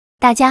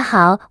大家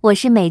好，我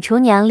是美厨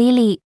娘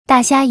Lily。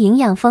大虾营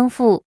养丰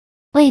富，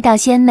味道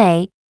鲜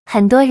美，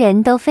很多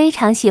人都非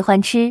常喜欢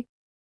吃。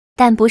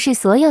但不是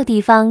所有地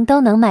方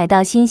都能买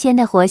到新鲜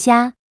的活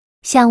虾，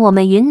像我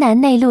们云南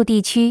内陆地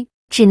区，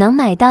只能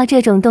买到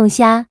这种冻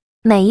虾。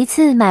每一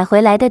次买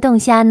回来的冻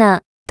虾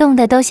呢，冻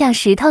得都像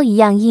石头一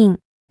样硬。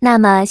那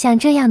么像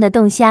这样的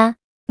冻虾，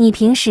你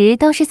平时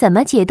都是怎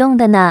么解冻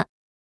的呢？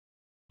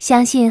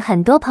相信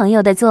很多朋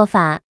友的做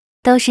法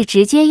都是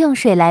直接用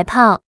水来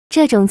泡，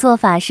这种做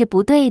法是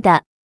不对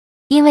的。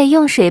因为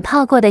用水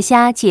泡过的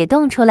虾解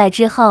冻出来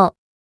之后，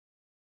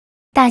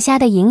大虾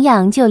的营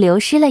养就流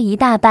失了一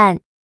大半。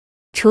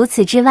除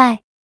此之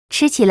外，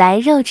吃起来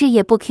肉质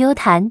也不 Q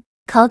弹，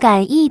口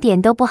感一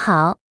点都不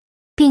好，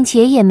并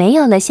且也没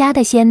有了虾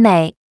的鲜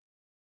美。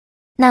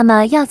那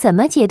么要怎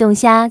么解冻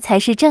虾才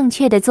是正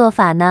确的做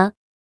法呢？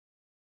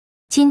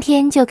今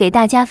天就给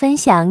大家分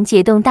享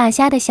解冻大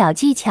虾的小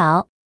技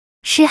巧，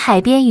是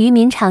海边渔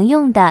民常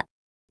用的，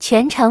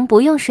全程不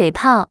用水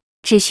泡，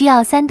只需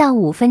要3到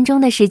5分钟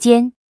的时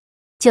间，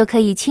就可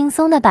以轻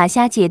松的把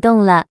虾解冻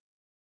了。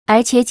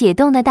而且解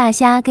冻的大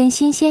虾跟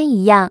新鲜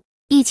一样，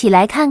一起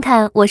来看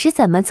看我是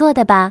怎么做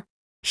的吧。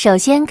首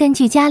先根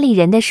据家里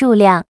人的数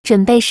量，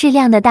准备适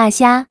量的大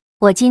虾。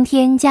我今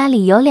天家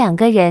里有2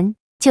个人，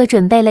就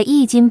准备了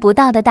1斤不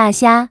到的大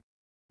虾。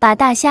把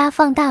大虾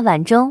放大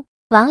碗中，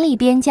往里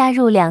边加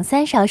入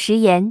2-3勺食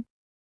盐，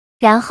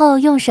然后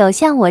用手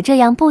像我这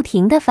样不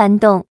停地翻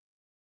动。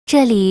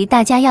这里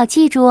大家要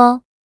记住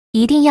哦，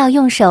一定要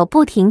用手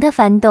不停地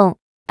翻动，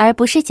而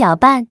不是搅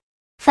拌。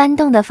翻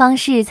动的方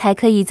式才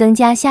可以增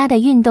加虾的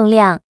运动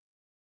量，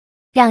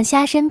让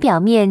虾身表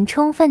面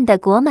充分地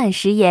裹满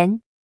食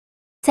盐。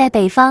在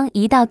北方，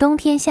一到冬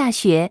天下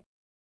雪，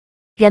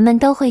人们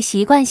都会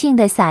习惯性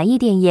地撒一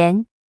点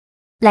盐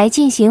来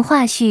进行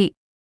化絮。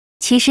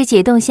其实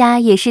解冻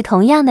虾也是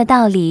同样的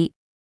道理。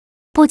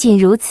不仅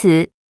如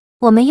此，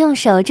我们用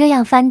手这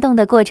样翻动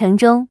的过程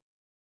中，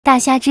大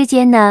虾之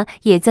间呢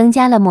也增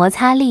加了摩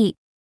擦力，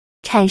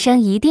产生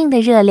一定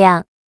的热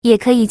量，也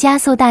可以加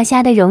速大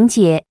虾的溶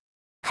解。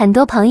很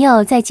多朋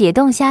友在解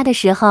冻虾的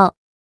时候，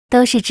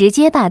都是直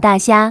接把大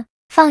虾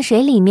放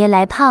水里面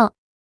来泡，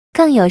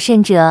更有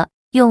甚者，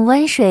用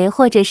温水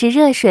或者是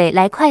热水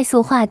来快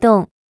速化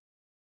冻。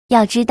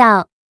要知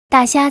道，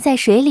大虾在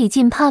水里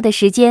浸泡的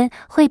时间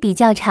会比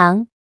较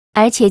长，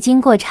而且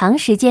经过长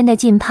时间的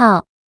浸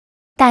泡，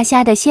大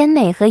虾的鲜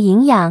美和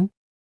营养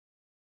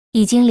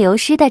已经流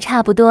失的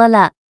差不多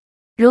了。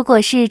如果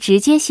是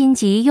直接心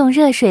急用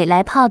热水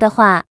来泡的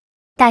话，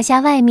大虾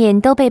外面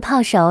都被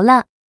泡熟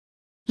了，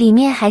里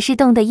面还是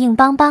冻得硬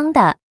邦邦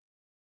的。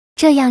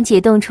这样解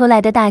冻出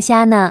来的大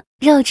虾呢，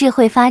肉质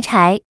会发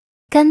柴，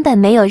根本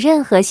没有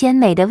任何鲜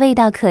美的味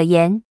道可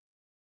言，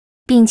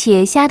并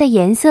且虾的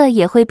颜色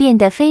也会变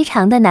得非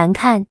常的难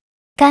看、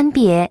干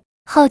瘪，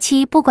后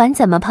期不管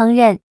怎么烹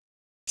饪，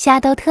虾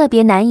都特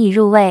别难以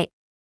入味，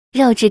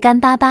肉质干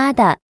巴巴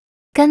的，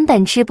根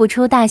本吃不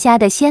出大虾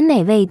的鲜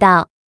美味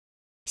道。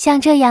像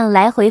这样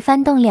来回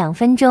翻动2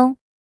分钟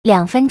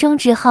，2分钟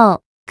之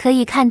后，可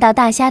以看到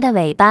大虾的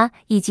尾巴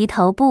以及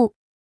头部，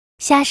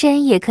虾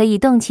身也可以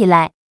动起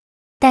来，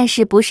但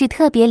是不是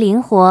特别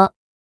灵活。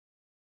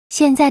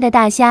现在的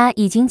大虾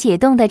已经解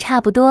冻的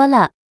差不多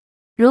了，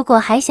如果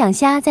还想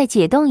虾再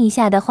解冻一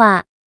下的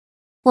话，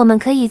我们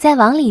可以再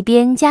往里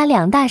边加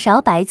2大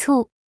勺白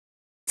醋。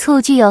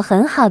醋具有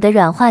很好的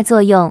软化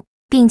作用，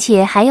并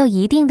且还有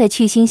一定的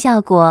去腥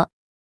效果。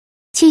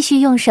继续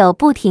用手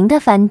不停地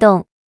翻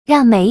动，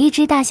让每一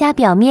只大虾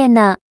表面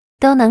呢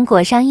都能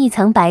裹上一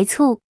层白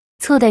醋。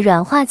醋的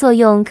软化作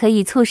用可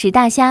以促使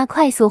大虾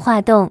快速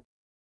化冻，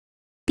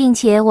并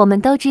且我们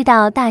都知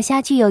道大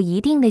虾具有一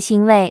定的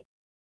腥味，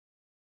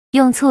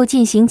用醋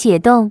进行解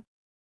冻，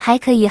还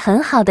可以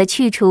很好的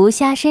去除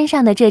虾身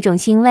上的这种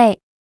腥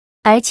味，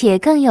而且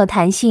更有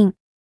弹性。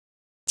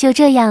就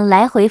这样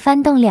来回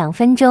翻动2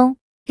分钟，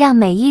让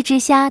每一只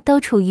虾都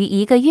处于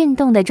一个运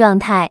动的状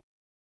态，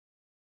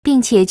并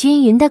且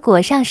均匀的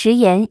裹上食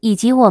盐以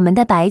及我们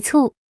的白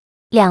醋。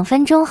2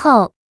分钟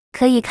后，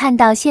可以看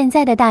到现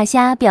在的大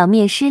虾表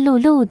面湿漉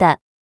漉的。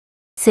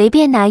随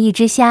便拿一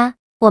只虾，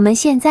我们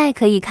现在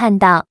可以看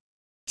到，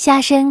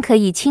虾身可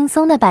以轻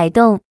松的摆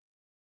动，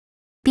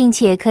并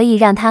且可以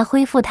让它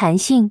恢复弹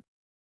性。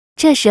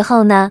这时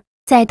候呢，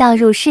再倒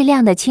入适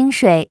量的清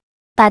水，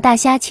把大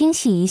虾清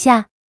洗一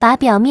下，把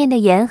表面的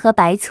盐和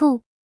白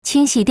醋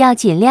清洗掉，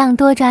尽量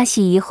多抓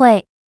洗一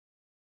会。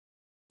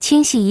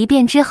清洗一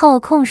遍之后，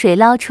控水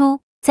捞出，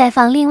再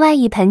放另外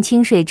一盆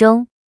清水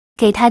中，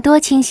给它多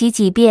清洗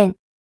几遍。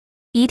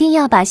一定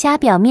要把虾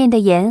表面的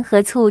盐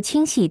和醋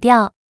清洗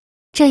掉，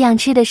这样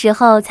吃的时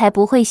候才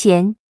不会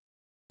咸。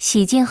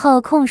洗净后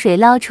控水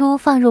捞出，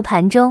放入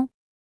盘中。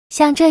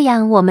像这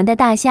样，我们的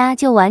大虾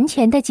就完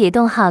全的解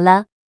冻好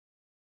了。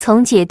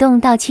从解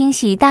冻到清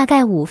洗大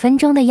概5分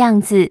钟的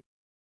样子，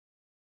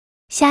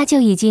虾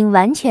就已经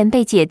完全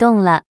被解冻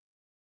了。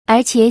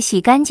而且洗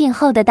干净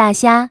后的大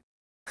虾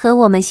和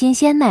我们新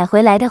鲜买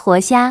回来的活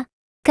虾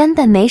根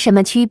本没什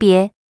么区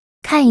别。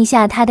看一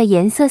下它的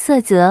颜色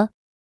色泽，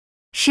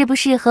是不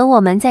是和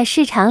我们在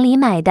市场里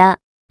买的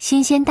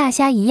新鲜大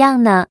虾一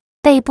样呢，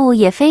背部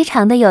也非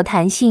常的有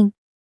弹性，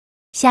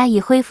虾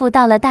已恢复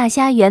到了大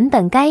虾原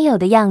本该有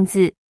的样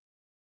子。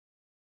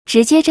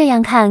直接这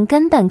样看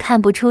根本看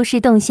不出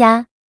是冻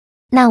虾。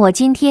那我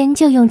今天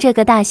就用这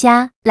个大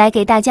虾来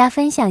给大家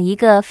分享一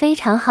个非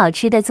常好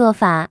吃的做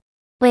法。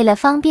为了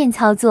方便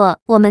操作，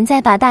我们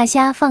再把大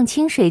虾放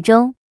清水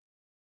中，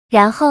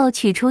然后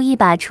取出一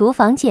把厨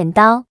房剪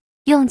刀，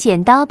用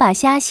剪刀把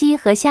虾膝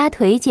和虾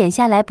腿剪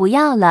下来不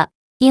要了，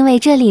因为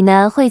这里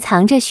呢会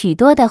藏着许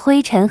多的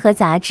灰尘和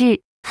杂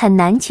质，很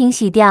难清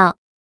洗掉。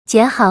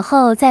剪好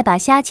后再把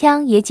虾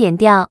腔也剪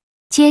掉，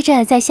接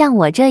着再像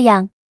我这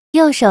样，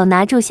右手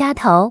拿住虾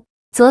头，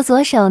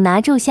左手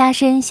拿住虾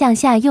身向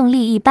下用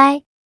力一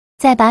掰，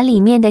再把里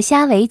面的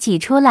虾尾挤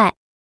出来。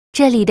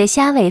这里的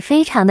虾尾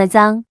非常的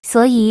脏，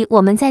所以我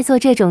们在做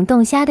这种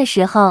冻虾的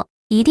时候，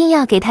一定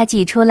要给它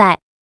挤出来，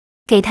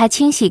给它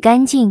清洗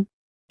干净，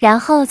然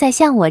后再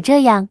像我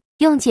这样，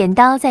用剪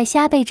刀在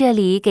虾背这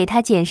里给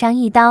它剪上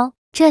一刀，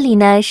这里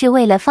呢是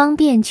为了方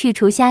便去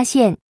除虾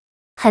线。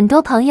很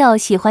多朋友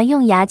喜欢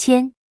用牙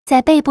签，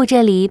在背部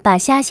这里把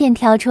虾线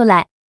挑出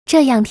来，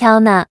这样挑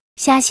呢，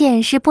虾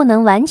线是不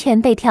能完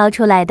全被挑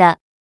出来的。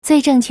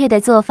最正确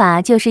的做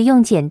法就是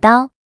用剪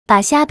刀，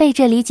把虾背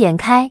这里剪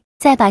开，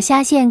再把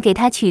虾线给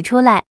它取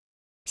出来。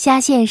虾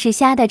线是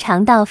虾的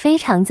肠道，非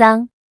常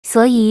脏，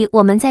所以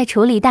我们在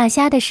处理大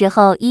虾的时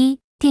候，一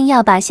定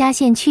要把虾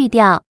线去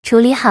掉。处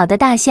理好的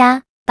大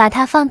虾，把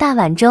它放大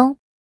碗中，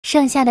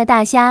剩下的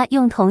大虾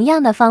用同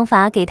样的方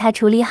法给它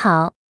处理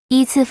好，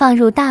依次放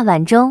入大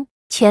碗中。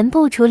全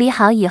部处理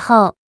好以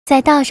后，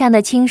再倒上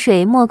的清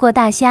水没过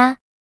大虾，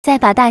再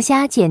把大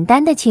虾简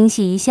单的清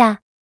洗一下，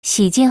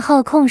洗净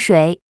后控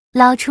水，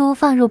捞出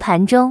放入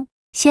盘中，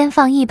先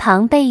放一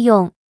旁备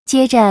用。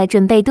接着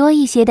准备多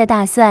一些的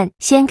大蒜，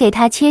先给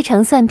它切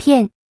成蒜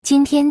片。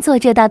今天做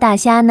这道大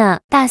虾呢，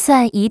大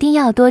蒜一定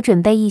要多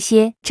准备一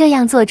些，这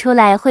样做出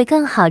来会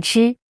更好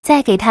吃。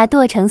再给它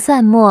剁成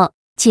蒜末，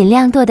尽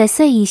量剁得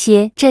碎一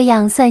些，这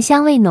样蒜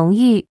香味浓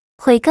郁，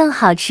会更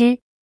好吃。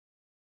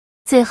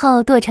最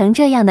后剁成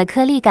这样的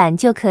颗粒感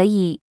就可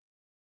以。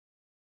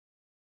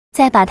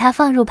再把它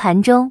放入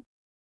盘中，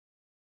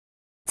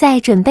再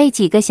准备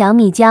几个小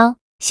米椒，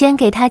先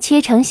给它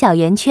切成小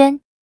圆圈。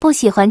不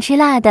喜欢吃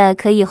辣的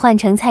可以换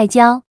成菜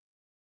椒，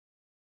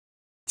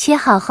切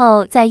好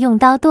后再用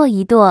刀剁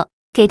一剁，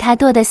给它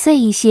剁得碎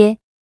一些，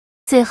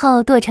最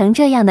后剁成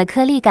这样的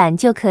颗粒感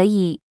就可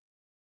以。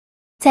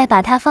再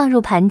把它放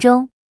入盘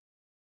中，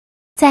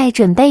再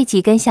准备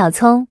几根小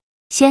葱，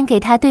先给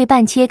它对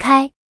半切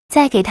开，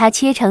再给它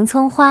切成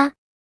葱花，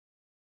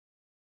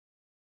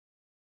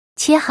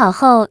切好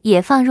后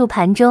也放入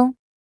盘中。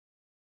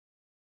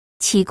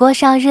起锅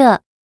烧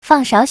热，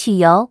放少许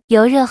油，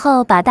油热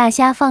后把大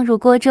虾放入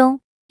锅中，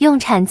用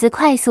铲子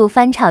快速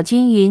翻炒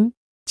均匀，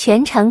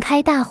全程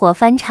开大火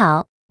翻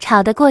炒，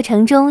炒的过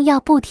程中要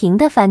不停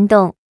的翻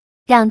动，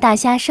让大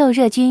虾受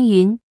热均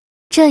匀。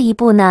这一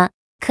步呢，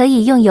可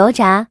以用油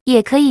炸，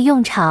也可以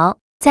用炒，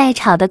在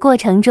炒的过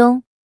程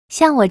中，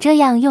像我这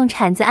样用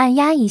铲子按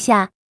压一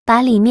下，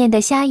把里面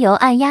的虾油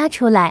按压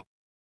出来。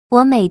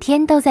我每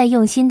天都在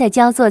用心的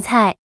教做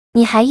菜，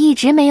你还一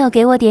直没有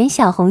给我点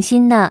小红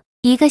心呢。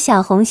一个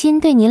小红心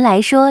对您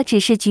来说只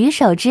是举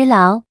手之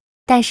劳，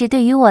但是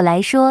对于我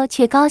来说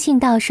却高兴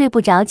到睡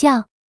不着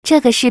觉。这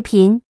个视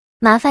频，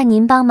麻烦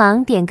您帮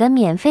忙点个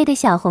免费的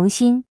小红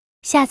心，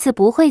下次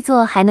不会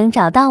做还能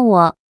找到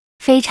我。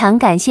非常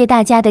感谢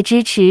大家的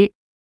支持。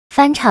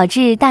翻炒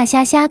至大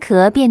虾虾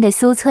壳变得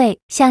酥脆，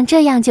像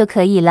这样就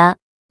可以了。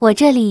我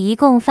这里一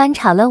共翻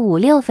炒了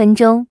5-6分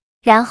钟，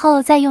然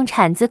后再用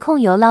铲子控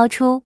油捞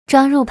出，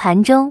装入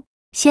盘中，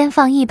先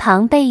放一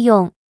旁备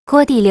用。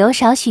锅底留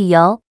少许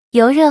油。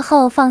油热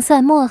后放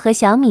蒜末和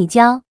小米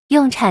椒，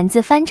用铲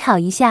子翻炒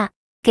一下，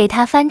给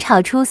它翻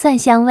炒出蒜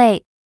香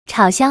味。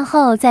炒香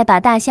后再把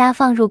大虾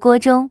放入锅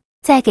中，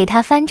再给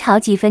它翻炒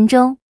几分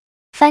钟，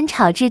翻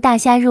炒至大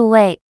虾入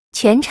味，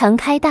全程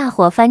开大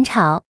火翻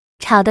炒。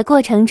炒的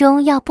过程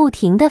中要不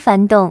停的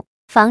翻动，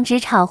防止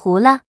炒糊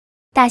了。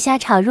大虾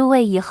炒入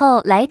味以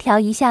后，来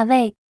调一下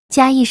味，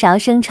加1勺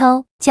生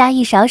抽，加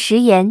1勺食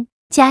盐，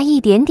加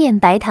一点点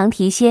白糖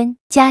提鲜，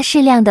加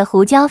适量的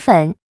胡椒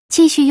粉。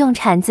继续用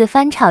铲子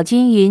翻炒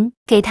均匀，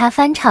给它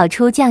翻炒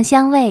出酱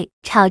香味。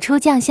炒出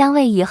酱香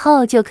味以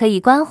后就可以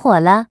关火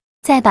了，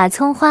再把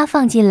葱花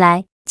放进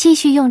来，继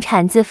续用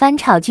铲子翻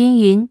炒均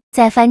匀，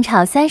再翻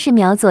炒30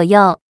秒左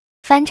右，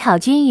翻炒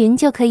均匀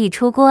就可以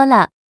出锅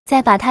了。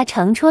再把它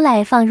盛出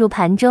来放入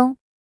盘中。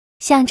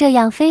像这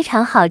样非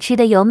常好吃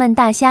的油焖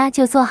大虾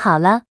就做好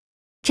了。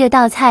这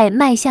道菜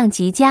卖相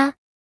极佳，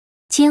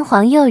金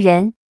黄诱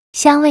人，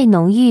香味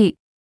浓郁，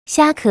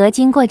虾壳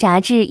经过炸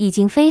制已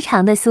经非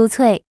常的酥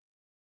脆。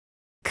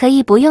可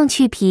以不用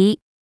去皮，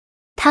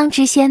汤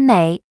汁鲜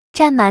美，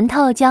蘸馒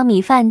头、浇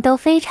米饭都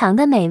非常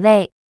的美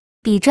味，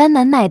比专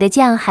门买的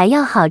酱还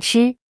要好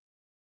吃。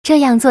这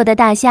样做的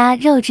大虾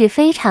肉质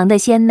非常的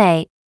鲜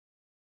美，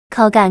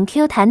口感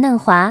Q 弹嫩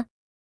滑，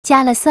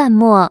加了蒜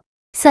末，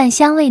蒜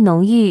香味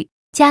浓郁，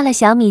加了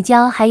小米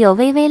椒，还有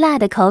微微辣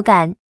的口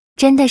感，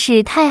真的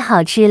是太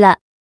好吃了。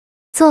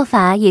做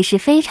法也是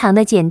非常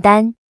的简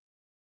单。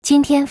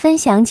今天分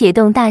享解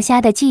冻大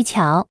虾的技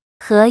巧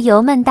和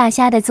油焖大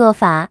虾的做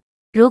法，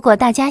如果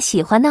大家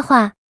喜欢的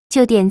话，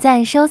就点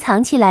赞收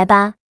藏起来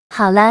吧。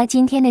好了，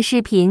今天的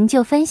视频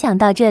就分享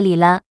到这里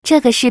了。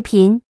这个视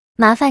频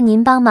麻烦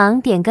您帮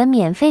忙点个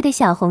免费的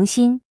小红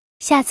心，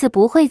下次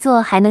不会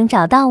做还能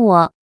找到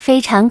我。非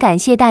常感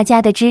谢大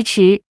家的支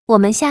持，我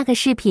们下个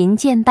视频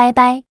见，拜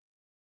拜。